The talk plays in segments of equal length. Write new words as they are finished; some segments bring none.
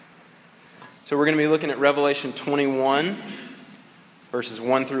So we're going to be looking at Revelation 21, verses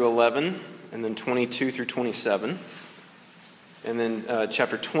 1 through 11, and then 22 through 27, and then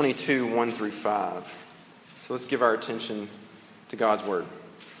chapter 22, 1 through 5. So let's give our attention to God's Word.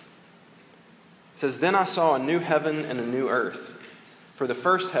 It says, "Then I saw a new heaven and a new earth. For the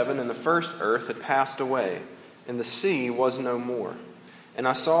first heaven and the first earth had passed away, and the sea was no more. And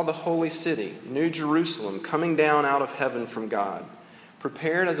I saw the holy city, New Jerusalem, coming down out of heaven from God,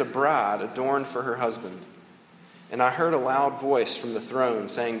 prepared as a bride adorned for her husband. And I heard a loud voice from the throne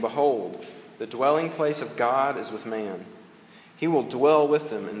saying, 'Behold, the dwelling place of God is with man. He will dwell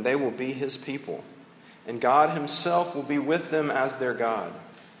with them, and they will be his people. And God himself will be with them as their God.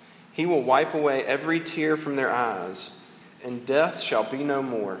 He will wipe away every tear from their eyes, and death shall be no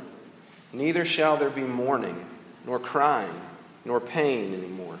more. Neither shall there be mourning, nor crying, nor pain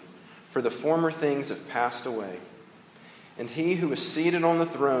anymore, for the former things have passed away.' And he who was seated on the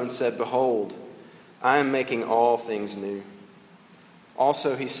throne said, 'Behold, I am making all things new.'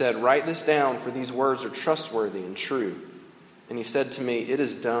 Also he said, 'Write this down, for these words are trustworthy and true.' And he said to me, 'It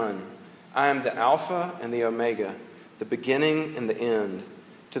is done. I am the Alpha and the Omega, the beginning and the end.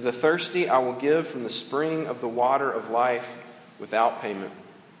 To the thirsty I will give from the spring of the water of life without payment.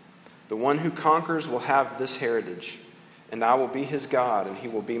 The one who conquers will have this heritage, and I will be his God, and he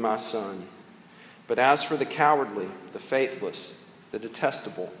will be my son. But as for the cowardly, the faithless, the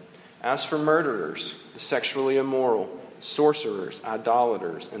detestable, as for murderers, the sexually immoral, sorcerers,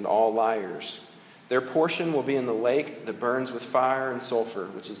 idolaters, and all liars, their portion will be in the lake that burns with fire and sulfur,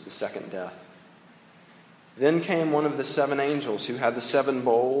 which is the second death. Then came one of the seven angels who had the seven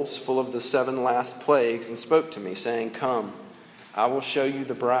bowls full of the seven last plagues and spoke to me, saying, 'Come, I will show you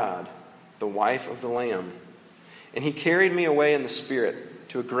the bride, the wife of the Lamb.' And he carried me away in the Spirit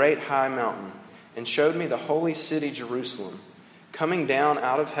to a great high mountain, and showed me the holy city Jerusalem, coming down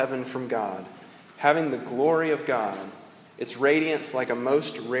out of heaven from God, having the glory of God, its radiance like a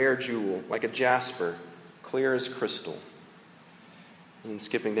most rare jewel, like a jasper, clear as crystal." And then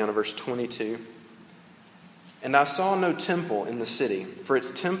skipping down to verse 22. "And I saw no temple in the city, for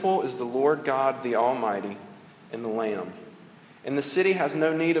its temple is the Lord God the Almighty and the Lamb. And the city has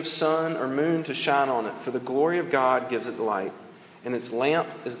no need of sun or moon to shine on it, for the glory of God gives it light, and its lamp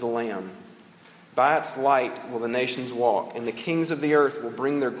is the Lamb. By its light will the nations walk, and the kings of the earth will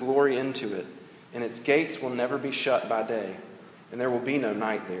bring their glory into it, and its gates will never be shut by day, and there will be no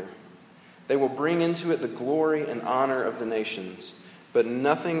night there. They will bring into it the glory and honor of the nations, but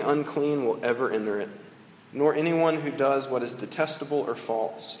nothing unclean will ever enter it, nor anyone who does what is detestable or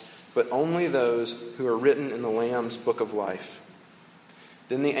false, but only those who are written in the Lamb's book of life.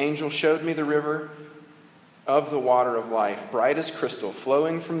 Then the angel showed me the river of the water of life, bright as crystal,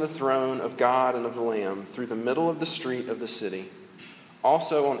 flowing from the throne of God and of the Lamb through the middle of the street of the city.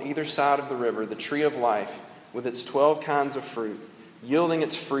 Also on either side of the river, the tree of life with its 12 kinds of fruit, yielding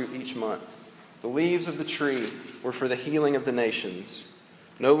its fruit each month. The leaves of the tree were for the healing of the nations.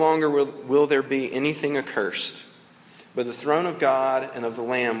 No longer will there be anything accursed, but the throne of God and of the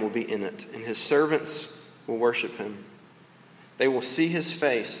Lamb will be in it, and his servants will worship him. They will see his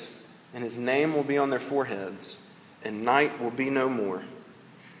face, and his name will be on their foreheads, and night will be no more.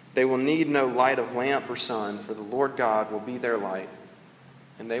 They will need no light of lamp or sun, for the Lord God will be their light,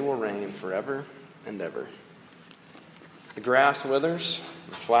 and they will reign forever and ever." The grass withers,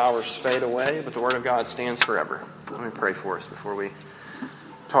 the flowers fade away, but the word of God stands forever. Let me pray for us before we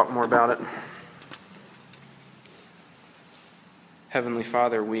talk more about it. Heavenly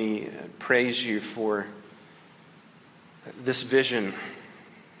Father, we praise you for this vision,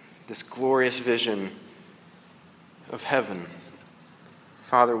 this glorious vision of heaven.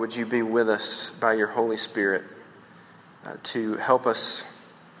 Father, would you be with us by your Holy Spirit to help us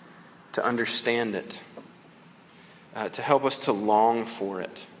to understand it, to help us to long for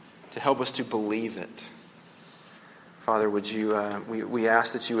it, to help us to believe it. Father, would you? We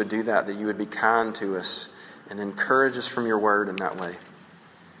ask that you would do that you would be kind to us and encourage us from your word in that way.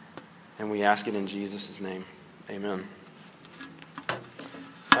 And we ask it in Jesus' name. Amen.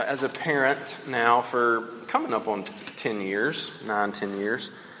 As a parent now for coming up on 10 years, 9-10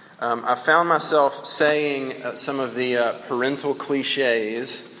 years, I found myself saying some of the parental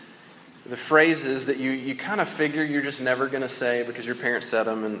cliches, the phrases that you kind of figure you're just never going to say because your parents said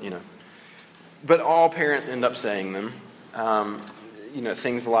them, and but all parents end up saying them.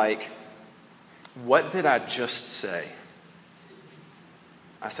 Things like, "What did I just say?"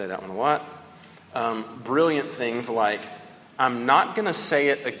 I say that one a lot. Brilliant things like, "I'm not going to say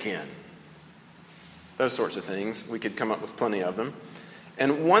it again." Those sorts of things. We could come up with plenty of them.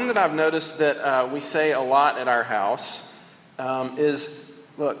 And one that I've noticed that we say a lot at our house is,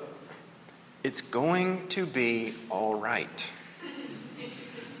 "Look, it's going to be all right.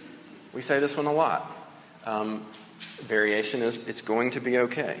 We say this one a lot. Variation is, it's going to be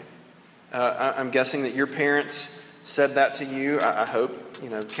okay. I'm guessing that your parents said that to you, I hope,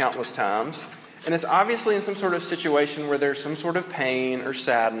 countless times. And it's obviously in some sort of situation where there's some sort of pain or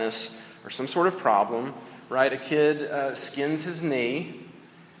sadness or some sort of problem, right? A kid skins his knee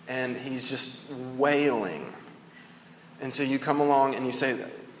and he's just wailing. And so you come along and you say,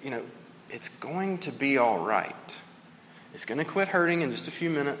 it's going to be all right. It's going to quit hurting in just a few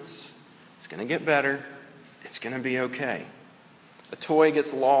minutes. It's going to get better. It's going to be okay. A toy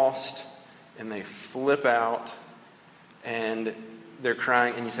gets lost and they flip out and they're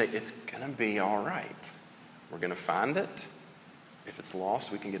crying and you say, it's going to be all right. We're going to find it. If it's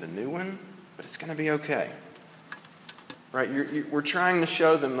lost, we can get a new one, but it's going to be okay. Right? We're trying to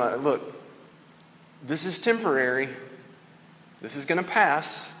show them, look, this is temporary. This is going to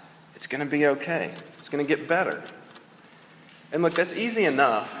pass. It's going to be okay. It's going to get better. And look, that's easy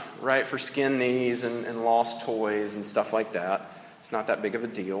enough, right, for skinned knees and lost toys and stuff like that. It's not that big of a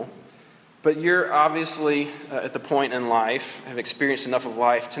deal. But you're obviously at the point in life, have experienced enough of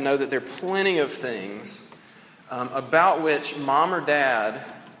life to know that there are plenty of things about which mom or dad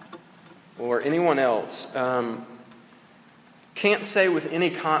or anyone else can't say with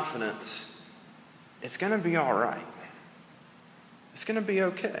any confidence, it's going to be all right. It's going to be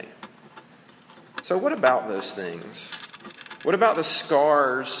okay. So what about those things? What about the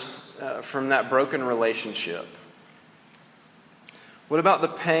scars from that broken relationship? What about the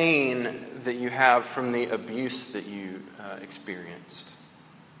pain that you have from the abuse that you experienced?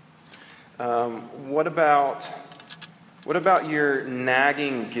 What about your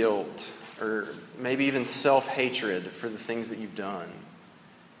nagging guilt or maybe even self-hatred for the things that you've done?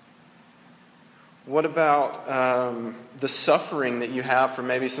 What about the suffering that you have from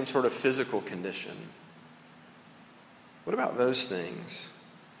maybe some sort of physical condition? What about those things?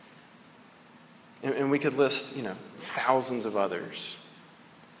 And we could list, thousands of others.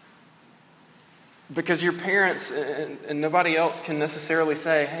 Because your parents and nobody else can necessarily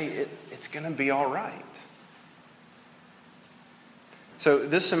say, hey, it's going to be all right. So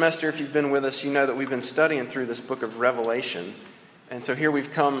this semester, if you've been with us, you know that we've been studying through this book of Revelation. And so here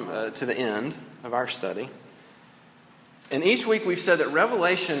we've come to the end of our study. And each week we've said that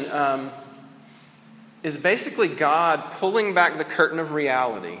Revelation is basically God pulling back the curtain of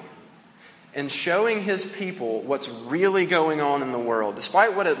reality and showing his people what's really going on in the world.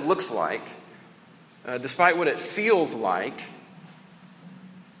 Despite what it looks like, despite what it feels like,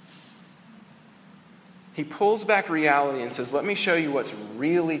 he pulls back reality and says, let me show you what's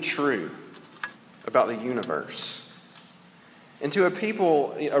really true about the universe. And to a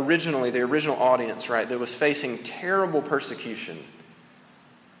people, originally, the original audience, right, that was facing terrible persecution,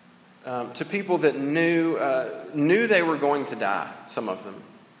 to people that knew they were going to die, some of them,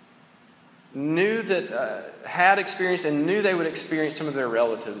 knew that had experienced and knew they would experience some of their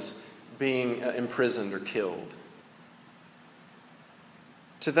relatives being imprisoned or killed.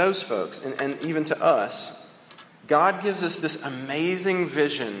 To those folks, and even to us, God gives us this amazing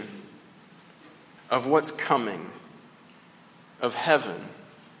vision of what's coming, of heaven.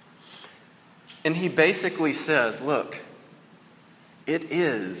 And he basically says, look, it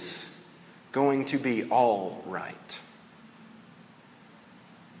is going to be all right.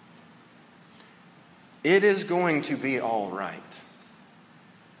 It is going to be all right.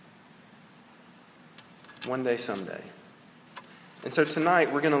 One day, someday. And so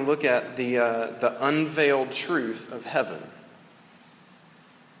tonight we're going to look at the unveiled truth of heaven.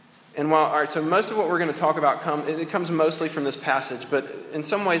 And so most of what we're going to talk about comes mostly from this passage, but in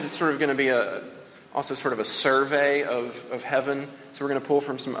some ways it's sort of going to be also sort of a survey of heaven. So we're going to pull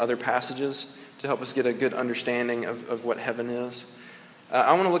from some other passages to help us get a good understanding of what heaven is.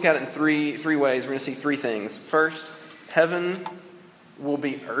 I want to look at it in three ways. We're going to see three things. First, heaven will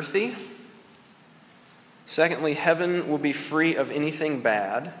be earthy. Secondly, heaven will be free of anything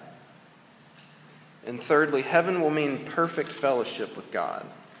bad. And thirdly, heaven will mean perfect fellowship with God.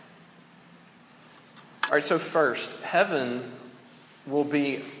 All right, so first, heaven will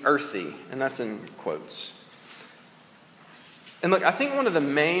be earthy, and that's in quotes. And look, I think one of the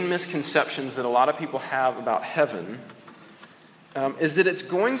main misconceptions that a lot of people have about heaven is that it's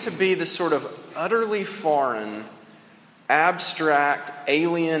going to be this sort of utterly foreign, abstract,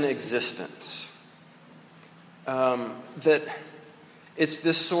 alien existence. That it's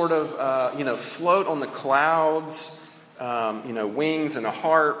this sort of, float on the clouds, wings and a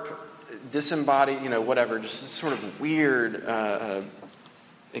harp, disembodied, whatever, just this sort of weird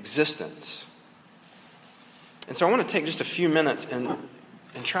existence. And so I want to take just a few minutes and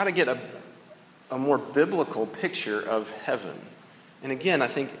try to get a more biblical picture of heaven. And again, I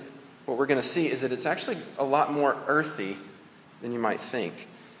think what we're going to see is that it's actually a lot more earthy than you might think.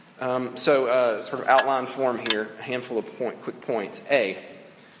 Sort of outline form here, a handful of quick points. A,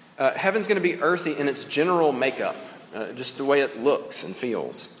 heaven's going to be earthy in its general makeup, just the way it looks and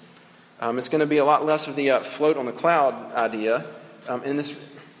feels. It's going to be a lot less of the float on the cloud idea. And this,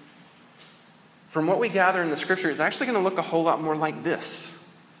 from what we gather in the Scripture, it's actually going to look a whole lot more like this,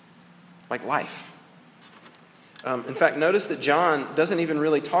 like life. In fact, notice that John doesn't even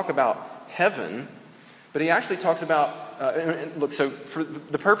really talk about heaven, but he actually talks about, look, so for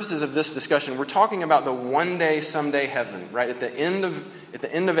the purposes of this discussion, we're talking about the one day, someday heaven, right? At the end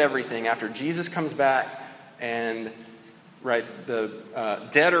of everything, after Jesus comes back and, right, the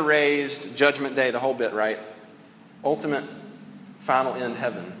dead are raised, judgment day, the whole bit, right? Ultimate, final end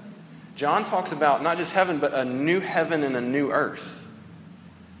heaven. John talks about not just heaven, but a new heaven and a new earth.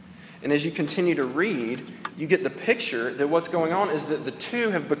 And as you continue to read, you get the picture that what's going on is that the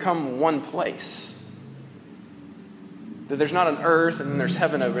two have become one place. That there's not an earth and then there's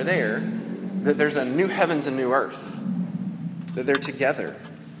heaven over there. That there's a new heavens and new earth. That they're together.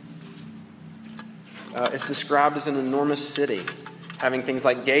 It's described as an enormous city, having things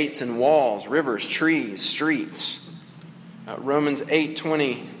like gates and walls, rivers, trees, streets. Romans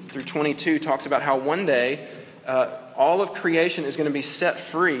 8:20 through 22 talks about how one day all of creation is going to be set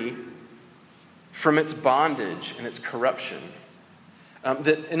free from its bondage and its corruption.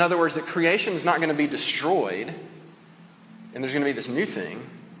 That, in other words, that creation is not going to be destroyed, and there's going to be this new thing.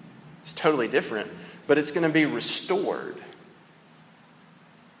 It's totally different, but it's going to be restored.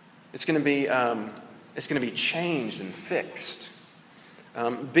 It's going to be changed and fixed.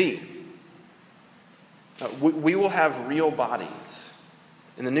 B, we will have real bodies.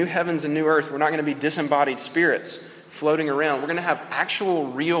 In the new heavens and new earth, we're not going to be disembodied spirits floating around. We're going to have actual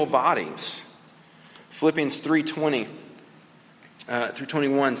real bodies. Philippians 3:20 through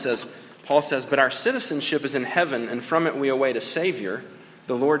 21 says, Paul says, "But our citizenship is in heaven, and from it we await a Savior,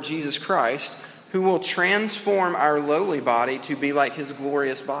 the Lord Jesus Christ, who will transform our lowly body to be like His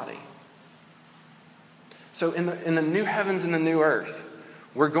glorious body." So in the new heavens and the new earth,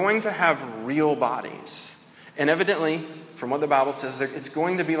 we're going to have real bodies. And evidently, from what the Bible says, it's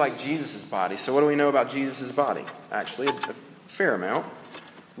going to be like Jesus' body. So what do we know about Jesus' body? Actually, a fair amount.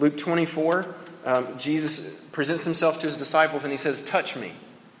 Luke 24, Jesus presents Himself to His disciples and He says, "Touch me."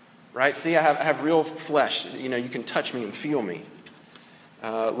 Right? See, I have real flesh. You know, you can touch me and feel me.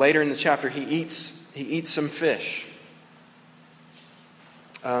 Later in the chapter, He eats some fish.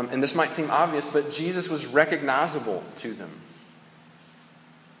 And this might seem obvious, but Jesus was recognizable to them.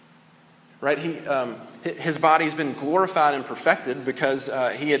 Right? His body's been glorified and perfected because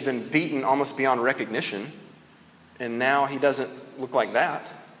He had been beaten almost beyond recognition. And now He doesn't look like that.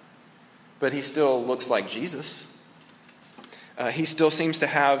 But He still looks like Jesus. He still seems to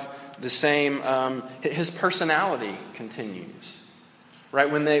have the same, His personality continues. Right?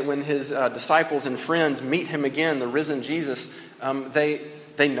 When His disciples and friends meet Him again, the risen Jesus, they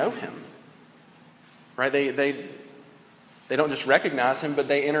know Him. Right? They don't just recognize Him, but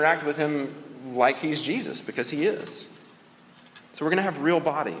they interact with Him like He's Jesus, because He is. So we're going to have real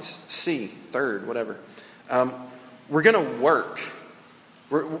bodies. C, third, whatever. We're going to work.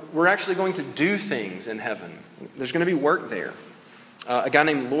 We're actually going to do things in heaven. There's going to be work there. A guy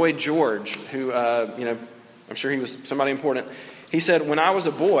named Lloyd George, who, I'm sure he was somebody important. He said, when I was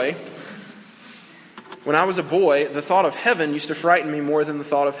a boy, the thought of heaven used to frighten me more than the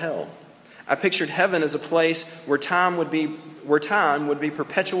thought of hell. I pictured heaven as a place where time would be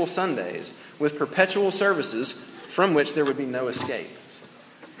perpetual Sundays with perpetual services from which there would be no escape.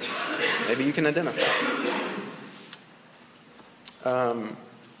 Maybe you can identify.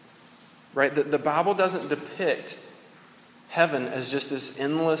 Right? The Bible doesn't depict heaven as just this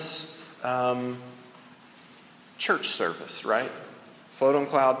endless church service, right? Float on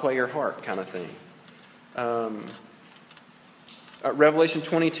cloud, play your heart kind of thing. Revelation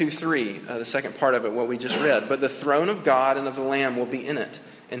 22:3, the second part of it, what we just read. But the throne of God and of the Lamb will be in it,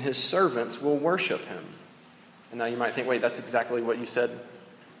 and His servants will worship Him. And now you might think, wait, that's exactly what you said.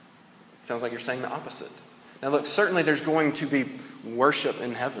 Sounds like you're saying the opposite. Now look, certainly there's going to be worship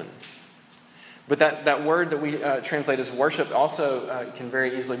in heaven. But that word that we translate as worship also can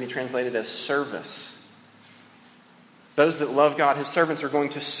very easily be translated as service. Those that love God, His servants, are going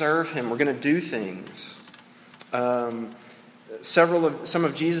to serve Him. We're going to do things. Some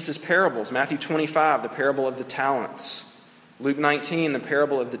of Jesus' parables. Matthew 25, the parable of the talents. Luke 19, the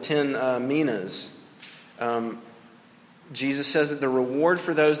parable of the 10 minas. Jesus says that the reward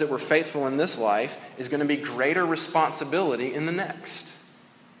for those that were faithful in this life is going to be greater responsibility in the next.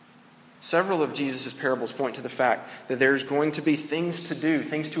 Several of Jesus' parables point to the fact that there's going to be things to do,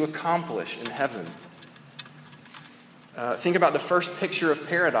 things to accomplish in heaven. Think about the first picture of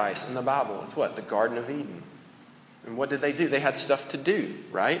paradise in the Bible. It's what? The Garden of Eden. And what did they do? They had stuff to do,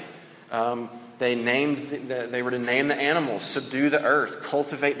 right? They were to name the animals, subdue the earth,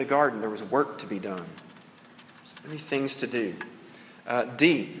 cultivate the garden. There was work to be done. So many things to do.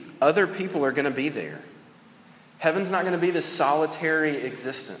 D, other people are going to be there. Heaven's not going to be this solitary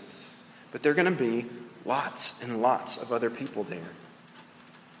existence, but there are going to be lots and lots of other people there.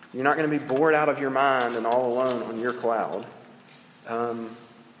 You're not going to be bored out of your mind and all alone on your cloud. Right?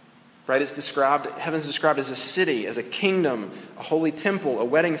 Heaven's described as a city, as a kingdom, a holy temple, a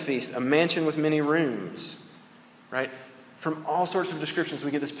wedding feast, a mansion with many rooms. Right? From all sorts of descriptions,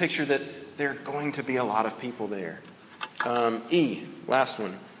 we get this picture that there are going to be a lot of people there. E, last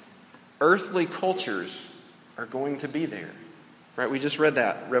one. Earthly cultures are going to be there. Right? We just read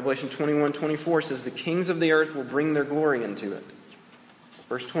that. Revelation 21:24 says, the kings of the earth will bring their glory into it.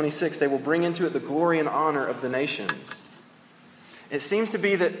 Verse 26, they will bring into it the glory and honor of the nations. It seems to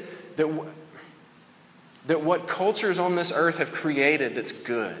be that what cultures on this earth have created that's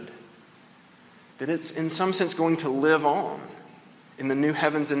good, that it's in some sense going to live on in the new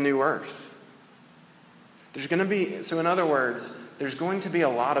heavens and new earth. So in other words, there's going to be a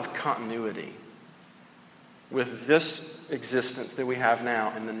lot of continuity with this existence that we have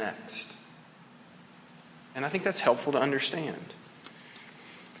now and the next. And I think that's helpful to understand.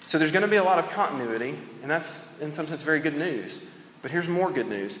 So there's going to be a lot of continuity, and that's in some sense very good news. But here's more good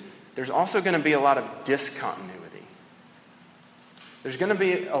news. There's also going to be a lot of discontinuity. There's going to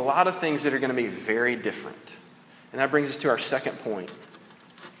be a lot of things that are going to be very different. And that brings us to our second point.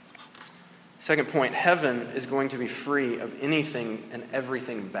 Second point, heaven is going to be free of anything and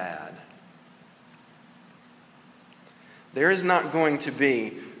everything bad. There is not going to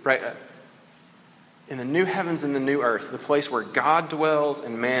be, right, in the new heavens and the new earth, the place where God dwells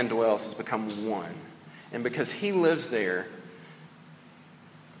and man dwells has become one. And because he lives there,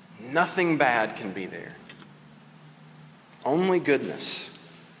 nothing bad can be there. Only goodness.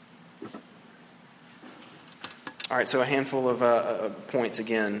 All right, so a handful of points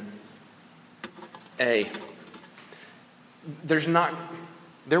again. A,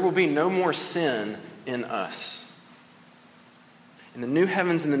 there will be no more sin in us. In the new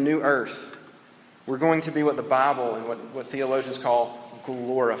heavens and the new earth, we're going to be what the Bible and what theologians call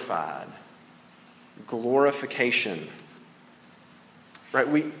glorified. Glorification. Right?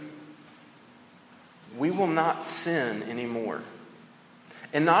 We will not sin anymore.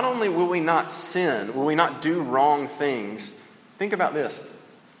 And not only will we not sin, will we not do wrong things, think about this.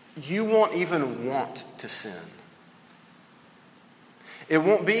 You won't even want to sin. It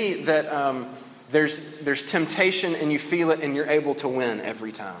won't be that there's temptation and you feel it and you're able to win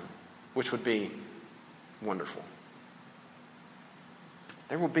every time, which would be wonderful.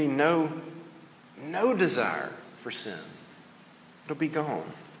 There will be no desire for sin. It'll be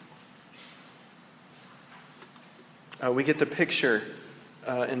gone. We get the picture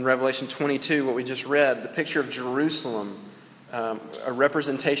in Revelation 22, what we just read, the picture of Jerusalem, a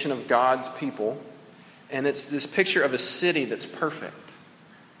representation of God's people. And it's this picture of a city that's perfect.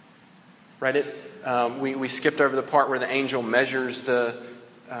 Right? We skipped over the part where the angel measures the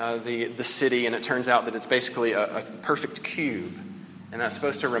city, and it turns out that it's basically a perfect cube. And that's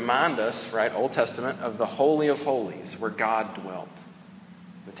supposed to remind us, right, Old Testament, of the Holy of Holies, where God dwelt,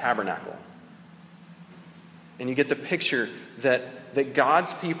 the tabernacle. And you get the picture that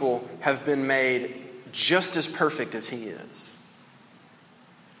God's people have been made just as perfect as he is.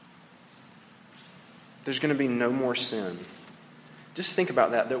 There's going to be no more sin. Just think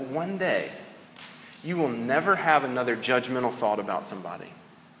about that one day you will never have another judgmental thought about somebody.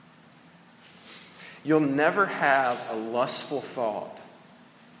 You'll never have a lustful thought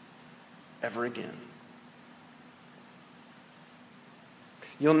ever again.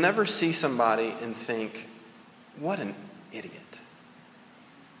 You'll never see somebody and think, what an idiot.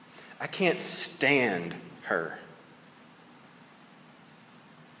 I can't stand her.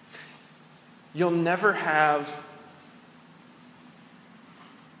 You'll never have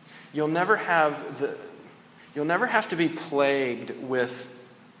to be plagued with,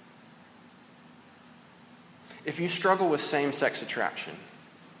 if you struggle with same-sex attraction,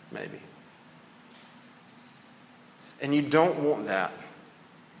 maybe, and you don't want that,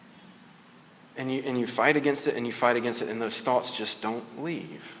 and you fight against it, and those thoughts just don't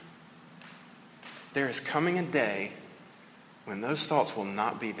leave. There is coming a day when those thoughts will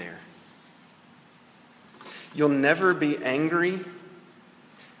not be there. You'll never be angry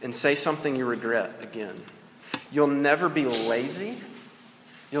and say something you regret again. You'll never be lazy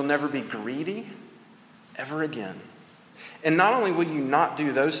You'll never be greedy ever again. And not only will you not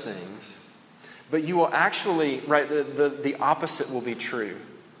do those things, but you will actually, right, the opposite will be true.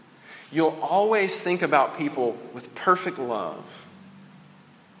 You'll always think about people with perfect love.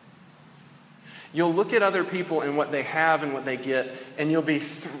 You'll look at other people and what they have and what they get, and you'll be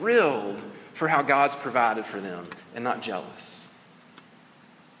thrilled for how God's provided for them and not jealous.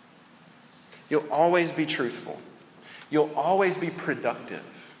 You'll always be truthful. You'll always be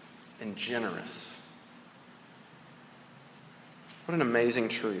productive and generous. What an amazing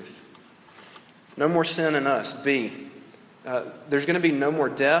truth. No more sin in us. B, there's going to be no more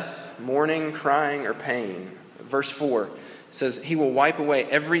death, mourning, crying, or pain. Verse 4 says, He will wipe away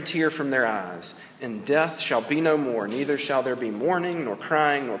every tear from their eyes, and death shall be no more. Neither shall there be mourning, nor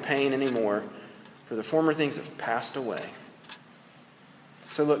crying, nor pain anymore, for the former things have passed away.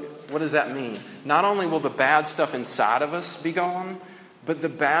 So look, what does that mean? Not only will the bad stuff inside of us be gone, but the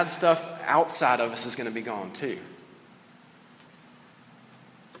bad stuff outside of us is going to be gone too.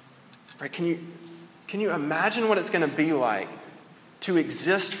 Right? Can you imagine what it's going to be like to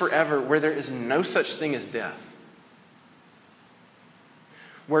exist forever where there is no such thing as death?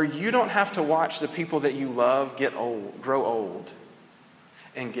 Where you don't have to watch the people that you love grow old,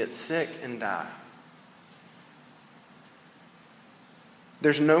 and get sick and die.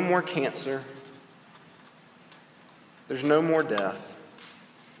 There's no more cancer. There's no more death.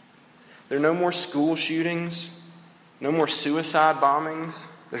 There are no more school shootings. No more suicide bombings.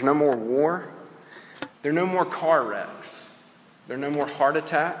 There's no more war. There are no more car wrecks. There are no more heart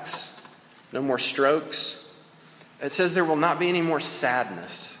attacks. No more strokes. It says there will not be any more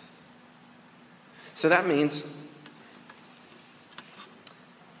sadness. So that means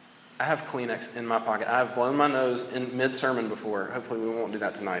I have Kleenex in my pocket. I have blown my nose in mid-sermon before. Hopefully we won't do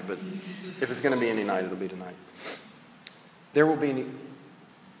that tonight, but if it's going to be any night, it'll be tonight. There will be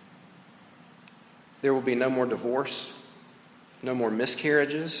no more divorce, no more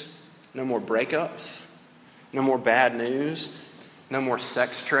miscarriages, no more breakups, no more bad news, no more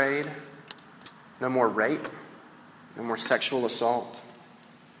sex trade, no more rape, no more sexual assault.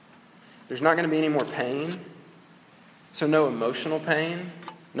 There's not going to be any more pain. So no emotional pain,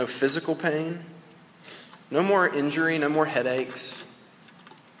 no physical pain, no more injury, no more headaches.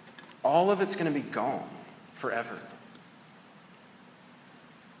 All of it's going to be gone forever.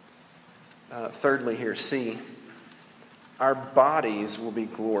 Thirdly here, C, our bodies will be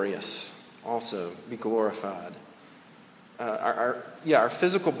glorious, also be glorified. Our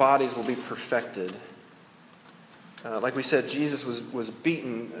physical bodies will be perfected. Like we said, Jesus was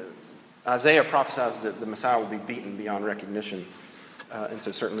beaten. Isaiah prophesies that the Messiah will be beaten beyond recognition. And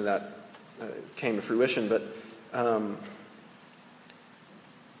so certainly that came to fruition. But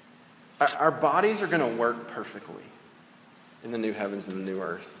our bodies are going to work perfectly in the new heavens and the new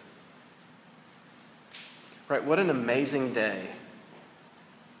earth. Right? What an amazing day.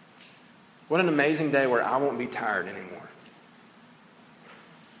 What an amazing day where I won't be tired anymore.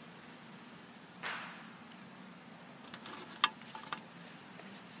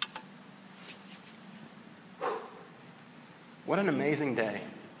 What an amazing day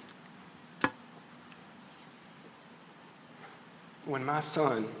when my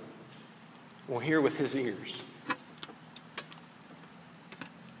son will hear with his ears.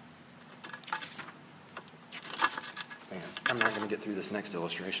 Man, I'm not going to get through this next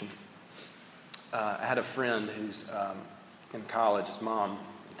illustration. I had a friend who's in college. His mom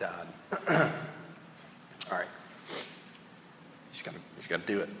died. All right. You just got to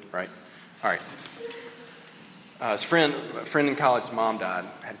do it, right? All right. His friend in college's mom died,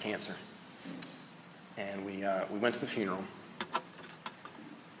 had cancer. And we went to the funeral.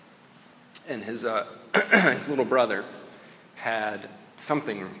 And his little brother had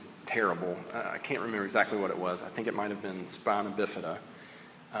something terrible. I can't remember exactly what it was. I think it might have been spina bifida.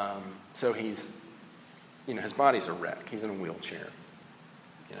 So he's, his body's a wreck. He's in a wheelchair,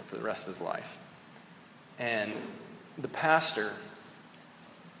 for the rest of his life. And the pastor,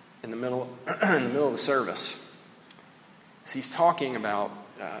 in the middle of the service, he's talking about,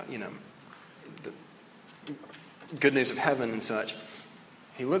 the good news of heaven and such.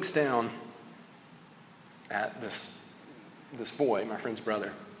 He looks down at this boy, my friend's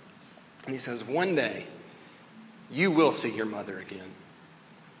brother, and he says, "One day, you will see your mother again.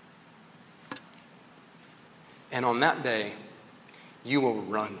 And on that day, you will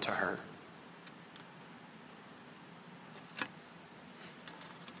run to her."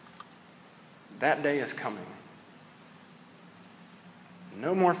 That day is coming.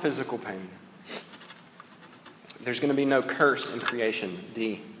 No more physical pain. There's going to be no curse in creation.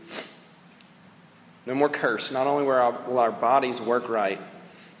 D. No more curse. Not only will our bodies work right,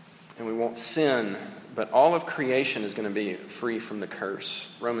 and we won't sin, but all of creation is going to be free from the curse.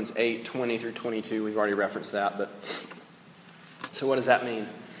 Romans 8, 20 through 22, we've already referenced that. But so what does that mean?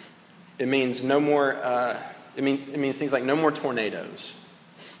 It means no more. It means things like no more tornadoes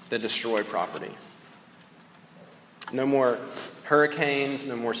that destroy property. No more hurricanes,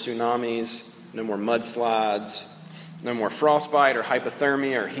 no more tsunamis, no more mudslides, no more frostbite or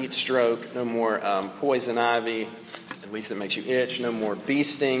hypothermia or heat stroke, no more poison ivy, at least it makes you itch, no more bee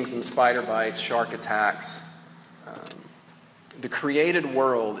stings and spider bites, shark attacks. The created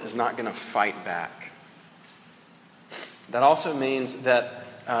world is not going to fight back. That also means that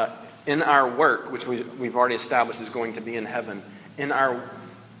in our work, which we've already established is going to be in heaven, our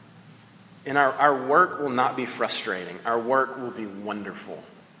work will not be frustrating. Our work will be wonderful.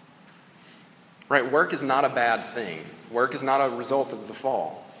 Right? Work is not a bad thing. Work is not a result of the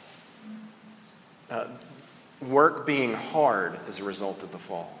fall. Work being hard is a result of the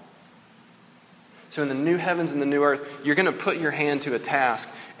fall. So in the new heavens and the new earth, you're going to put your hand to a task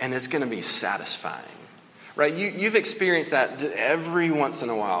and it's going to be satisfying. Right? You've experienced that every once in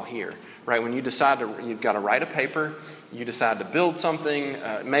a while here. Right? When you decide you've got to write a paper, you decide to build something,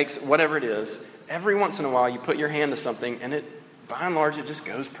 whatever it is, every once in a while you put your hand to something and by and large, it just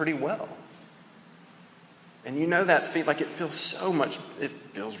goes pretty well. And you know that it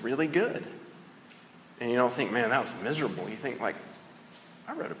feels really good. And you don't think, man, that was miserable. You think I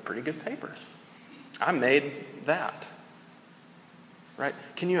wrote a pretty good paper. I made that. Right?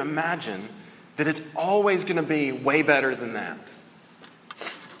 Can you imagine that it's always going to be way better than that?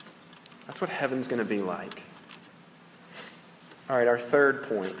 That's what heaven's going to be like. All right, our third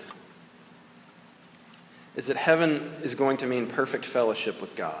point is that heaven is going to mean perfect fellowship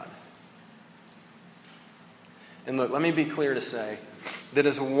with God. And look, let me be clear to say that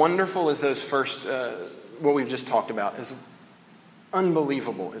as wonderful as those first, what we've just talked about, as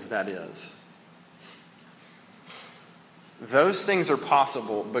unbelievable as that is, those things are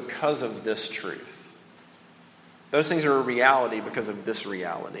possible because of this truth. Those things are a reality because of this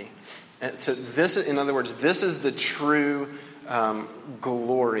reality. And so this, in other words, this is the true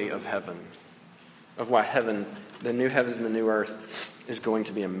glory of heaven, of why heaven, the new heavens and the new earth, is going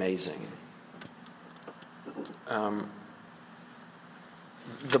to be amazing.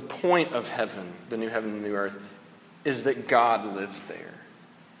 The point of heaven, the new heaven and the new earth, is that God lives there.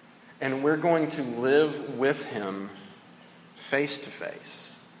 And we're going to live with him face to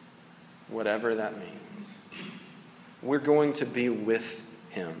face, whatever that means. We're going to be with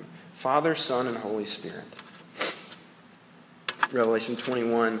him. Father, Son, and Holy Spirit. Revelation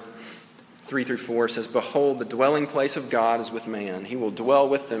 21, 3 through 4 says, "Behold, the dwelling place of God is with man. He will dwell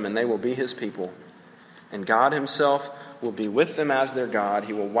with them, and they will be his people. And God himself will be with them as their God.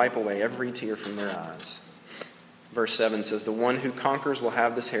 He will wipe away every tear from their eyes." Verse 7 says, "The one who conquers will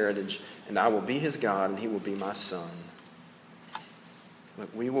have this heritage, and I will be his God, and he will be my son." Look,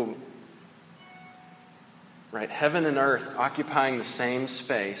 heaven and earth occupying the same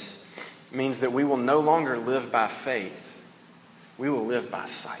space means that we will no longer live by faith. We will live by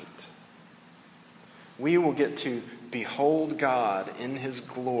sight. We will get to behold God in his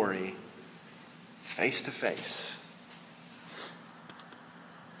glory face to face.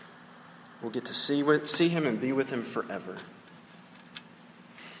 We'll get to see him and be with him forever.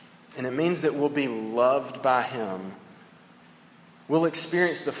 And it means that we'll be loved by him. We'll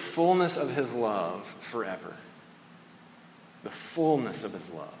experience the fullness of his love forever. The fullness of his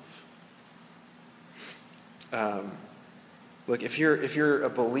love. Look, if you're a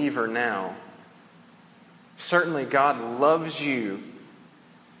believer now, certainly God loves you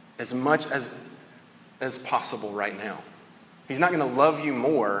as much as possible right now. He's not going to love you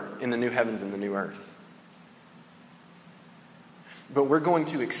more in the new heavens and the new earth. But we're going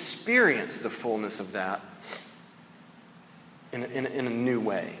to experience the fullness of that in a new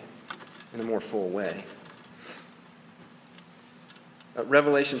way, in a more full way.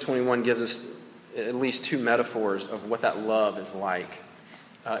 Revelation 21 gives us at least two metaphors of what that love is like.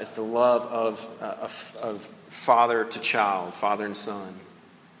 It's the love of father to child, father and son,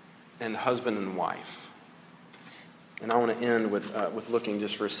 and husband and wife. And I want to end with looking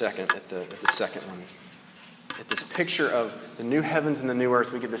just for a second at the second one. At this picture of the new heavens and the new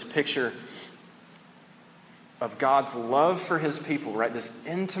earth, we get this picture of God's love for his people, right? This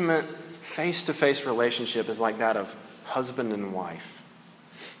intimate, face-to-face relationship is like that of husband and wife.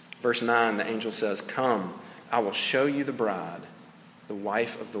 Verse 9, the angel says, "Come, I will show you the bride, the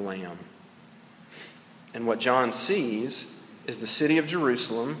wife of the Lamb." And what John sees is the city of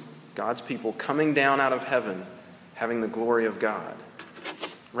Jerusalem, God's people, coming down out of heaven, having the glory of God.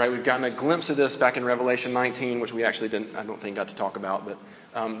 right? We've gotten a glimpse of this back in Revelation 19, which we actually I don't think got to talk about, but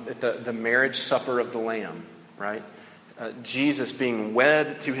the marriage supper of the Lamb, right? Jesus being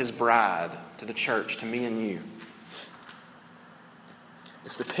wed to his bride, to the church, to me and you.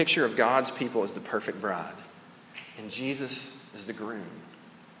 It's the picture of God's people as the perfect bride. And Jesus is the groom.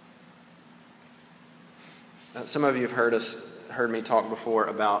 Some of you have heard me talk before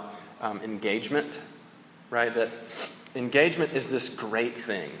about engagement, right? That engagement is this great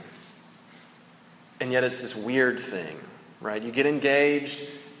thing. And yet it's this weird thing, right? You get engaged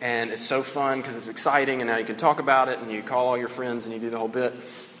and it's so fun because it's exciting and now you can talk about it and you call all your friends and you do the whole bit.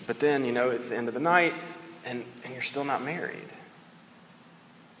 But then, it's the end of the night and you're still not married.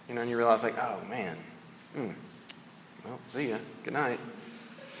 And you realize oh man, well, see ya, good night.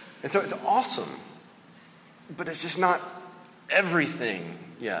 And so it's awesome, but it's just not everything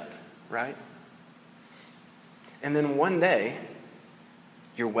yet, right? And then one day,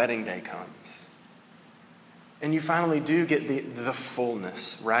 your wedding day comes. And you finally do get the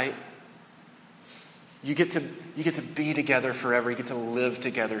fullness, right? You get to be together forever. You get to live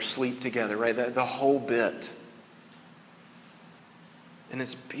together, sleep together, right? The whole bit. And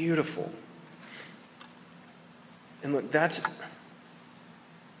it's beautiful. And look, that's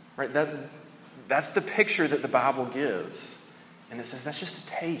the picture that the Bible gives. And it says that's just a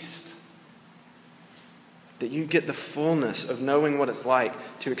taste. That you get the fullness of knowing what it's like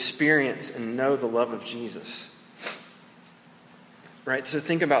to experience and know the love of Jesus. Right? So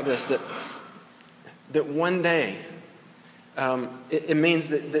think about this, that one day, it means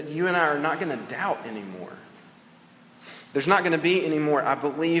that you and I are not going to doubt anymore. There's not going to be any more, I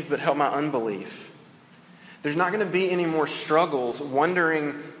believe, but help my unbelief. There's not going to be any more struggles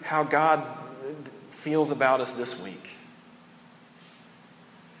wondering how God feels about us this week.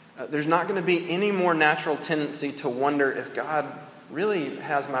 There's not going to be any more natural tendency to wonder if God really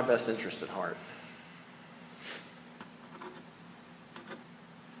has my best interest at heart.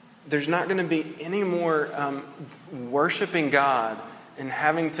 There's not going to be any more worshiping God and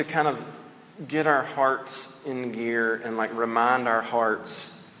having to kind of get our hearts in gear and remind our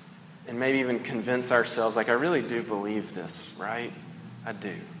hearts and maybe even convince ourselves I really do believe this, right? I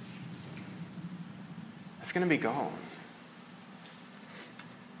do. It's going to be gone.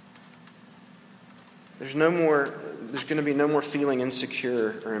 There's going to be no more feeling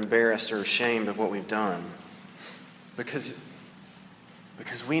insecure or embarrassed or ashamed of what we've done because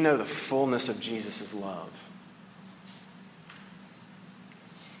we know the fullness of Jesus' love.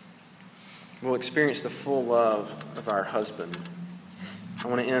 We'll experience the full love of our husband. I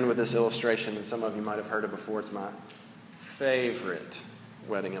want to end with this illustration that some of you might have heard of before. It's my favorite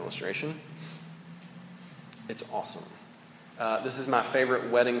wedding illustration. It's awesome. This is my favorite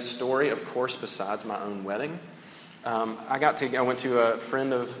wedding story, of course, besides my own wedding. I went to a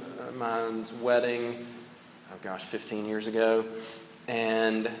friend of mine's wedding, 15 years ago.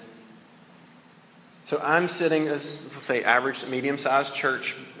 And so I'm sitting, let's say average, medium-sized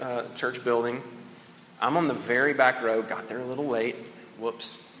church building. I'm on the very back row, got there a little late.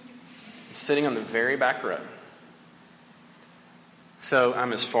 Whoops. I'm sitting on the very back row. So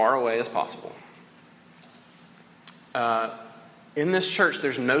I'm as far away as possible. In this church,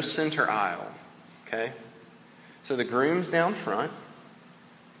 there's no center aisle, okay? So the groom's down front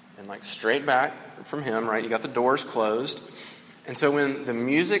and straight back from him, right? You got the doors closed. And so when the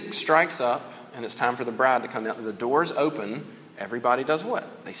music strikes up and it's time for the bride to come down, the doors open, everybody does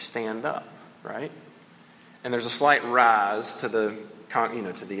what? They stand up, right? And there's a slight rise to the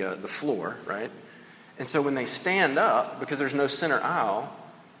floor, right? And so when they stand up, because there's no center aisle,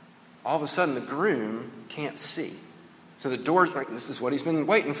 all of a sudden the groom can't see. So the doors, this is what he's been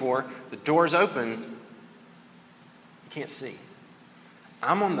waiting for. The doors open, he can't see.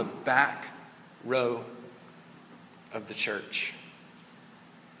 I'm on the back row of the church.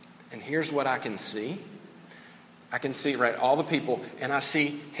 And here's what I can see. I can see, all the people, and I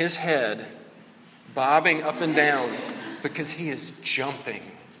see his head bobbing up and down because he is jumping.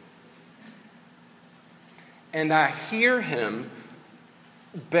 And I hear him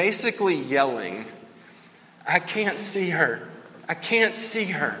basically yelling, I can't see her. I can't see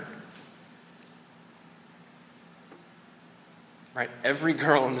her. Right? Every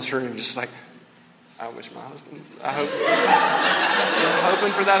girl in this room just I wish my husband, I'm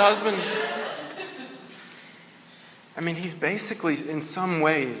hoping for that husband. I mean, he's basically, in some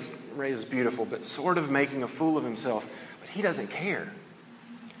ways, Ray is beautiful, but sort of making a fool of himself. But he doesn't care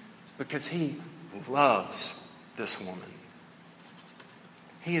because he loves this woman.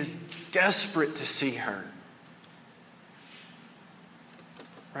 He is desperate to see her.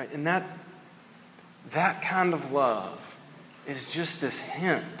 Right? And that kind of love is just this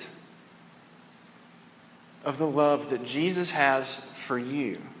hint of the love that Jesus has for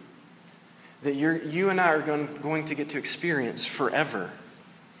you, that you and I are going to get to experience forever,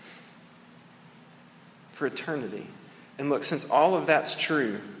 for eternity. And look, since all of that's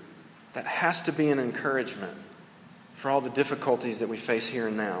true, that has to be an encouragement for all the difficulties that we face here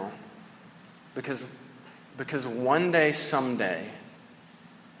and now. Because one day, someday,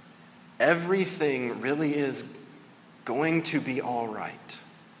 everything really is going to be all right.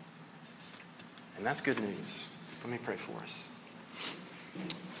 And that's good news. Let me pray for us.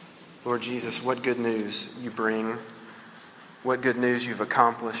 Lord Jesus, what good news you bring. What good news you've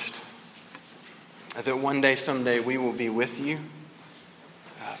accomplished. That one day, someday, we will be with you.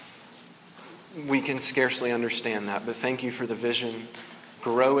 We can scarcely understand that, but thank you for the vision.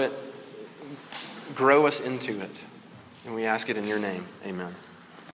 Grow us into it. And we ask it in your name. Amen.